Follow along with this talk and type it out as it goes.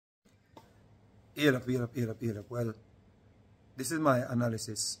Head up. Well, this is my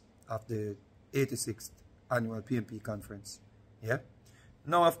analysis of the 86th annual PNP conference. Yeah.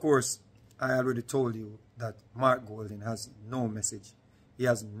 Now, of course, I already told you that Mark Golding has no message. He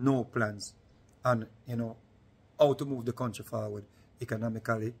has no plans on, how to move the country forward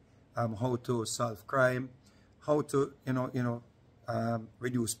economically, how to solve crime, how to,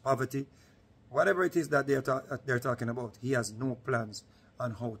 reduce poverty. Whatever it is that they're talking about, he has no plans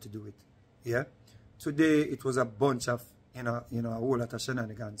on how to do it. Yeah. Today, it was a bunch of, a whole lot of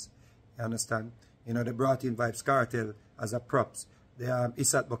shenanigans. You understand? They brought in Vybz Kartel as a props. They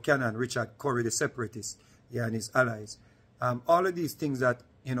Isaac Buchanan, Richard Curry, the separatists, yeah, and his allies. All of these things that,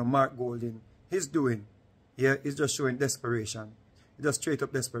 Mark Golding is doing, yeah, is just showing desperation. Just straight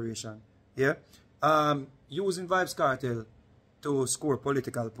up desperation, yeah. Using Vybz Kartel to score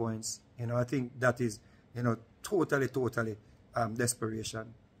political points, I think that is, totally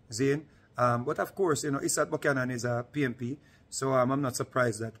desperation. Zane. But of course, Isaac Buchanan is a PNP, so I'm not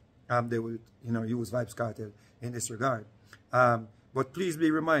surprised that they will, use Vybz Kartel in this regard. But please be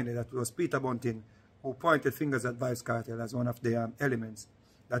reminded that it was Peter Bunting who pointed fingers at Vybz Kartel as one of the elements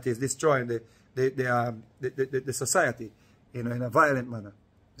that is destroying the society, in a violent manner.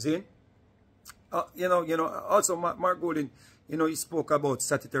 See? Also Mark Golding, he spoke about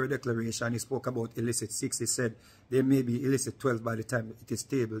statutory declaration, he spoke about illicit 6, he said there may be illicit 12 by the time it is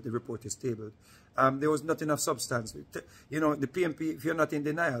tabled, the report is tabled. There was not enough substance. The PNP, if you're not in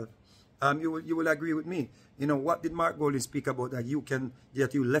denial, you will agree with me. What did Mark Golding speak about that you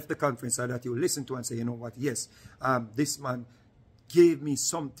left the conference or that you listened to and say, what, yes, this man gave me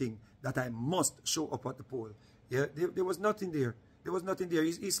something that I must show up at the poll. Yeah, there was nothing there. There was nothing there.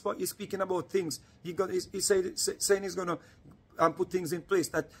 He's speaking about things. He's saying he's going to put things in place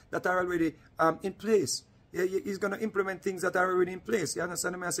that are already in place. Yeah, he's going to implement things that are already in place. You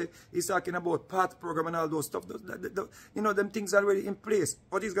understand me? I say he's talking about path program and all those stuff. Them things are already in place.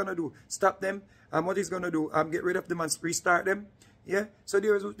 What he's going to do? Stop them. What he's going to do? Get rid of them and restart them. Yeah. So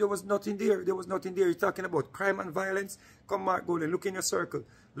there was nothing there. There was nothing there. He's talking about crime and violence. Come, Mark Golding, look in your circle.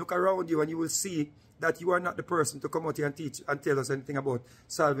 Look around you and you will see that you are not the person to come out here and teach and tell us anything about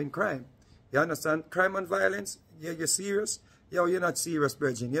solving crime. You understand? Crime and violence? Yeah, you're serious? Yo, you're not serious,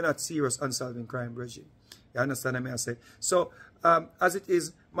 brethren. You're not serious on solving crime, brethren. You understand what I say? So, as it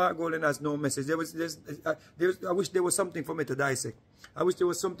is, Mark Golding has no message. I wish there was something for me to dissect. I wish there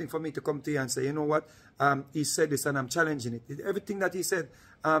was something for me to come to you and say, you know what? He said this and I'm challenging it. Everything that he said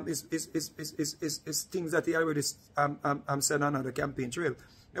is things that he already said on the campaign trail.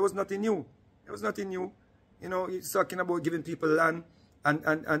 There was nothing new. There was nothing new. He's talking about giving people land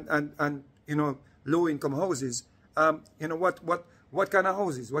and low-income houses. What kind of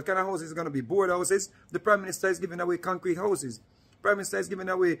houses? What kind of houses is going to be? Board houses? The Prime Minister is giving away concrete houses. Prime Minister is giving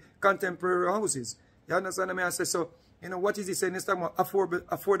away contemporary houses. You understand me? I say, so, what is he saying? He's talking about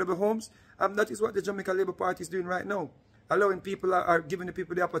affordable homes. That is what the Jamaica Labour Party is doing right now. Allowing people, are giving the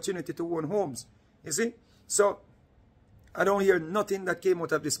people the opportunity to own homes. You see? So, I don't hear nothing that came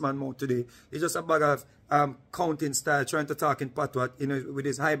out of this man's mouth today. It's just a bag of counting style, trying to talk in patois, with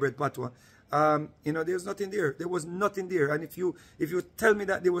his hybrid patois. There's nothing there. There was nothing there. And if you tell me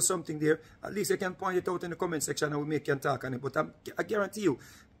that there was something there, at least you can point it out in the comment section and we'll make you talk on it. But I guarantee you,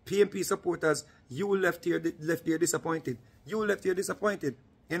 PNP supporters, you left here disappointed. You left here disappointed.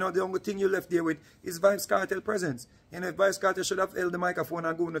 The only thing you left there with is Vybz Kartel presence. Vybz Kartel should have held the microphone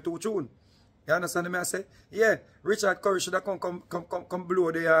and gone to tune. You understand me? I say, yeah, Richard Curry should have come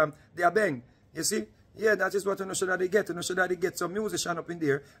blow the bang. You see? Yeah, that is what you should have get. You should have get some musician up in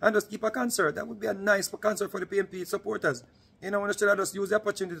there and just keep a concert. That would be a nice concert for the PNP supporters. You should have just use the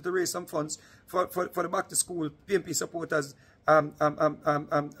opportunity to raise some funds for the back to school PNP supporters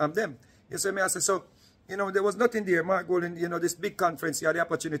them. You see me? I say, so, there was nothing there, Mark Golding, this big conference, you had the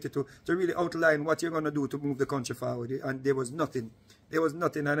opportunity to really outline what you're going to do to move the country forward. And there was nothing. There was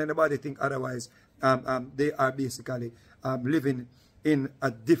nothing. And anybody think otherwise, they are basically living in a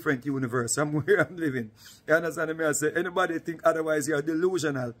different universe from where I'm living. You understand me? I say, anybody think otherwise, you're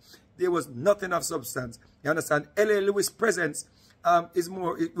delusional. There was nothing of substance. You understand? L.A. Lewis' presence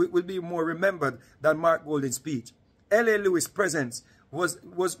will be more remembered than Mark Golding's speech. L.A. Lewis' presence was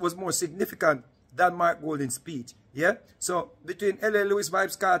more significant than Mark Golding's speech. Yeah? So, between L.A. Lewis,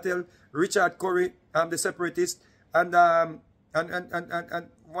 Vybz Kartel, Richard Curry, the separatist, and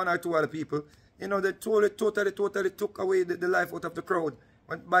one or two other people, they totally took away the life out of the crowd.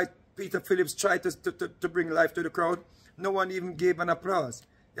 When Peter Phillips tried to bring life to the crowd, no one even gave an applause.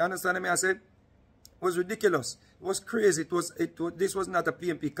 You understand me? I said, was ridiculous. It was crazy. This was not a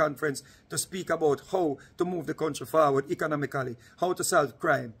PNP conference to speak about how to move the country forward economically, how to solve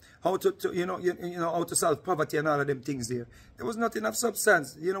crime, how to how to solve poverty and all of them things there. There was not enough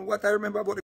substance. You know what I remember about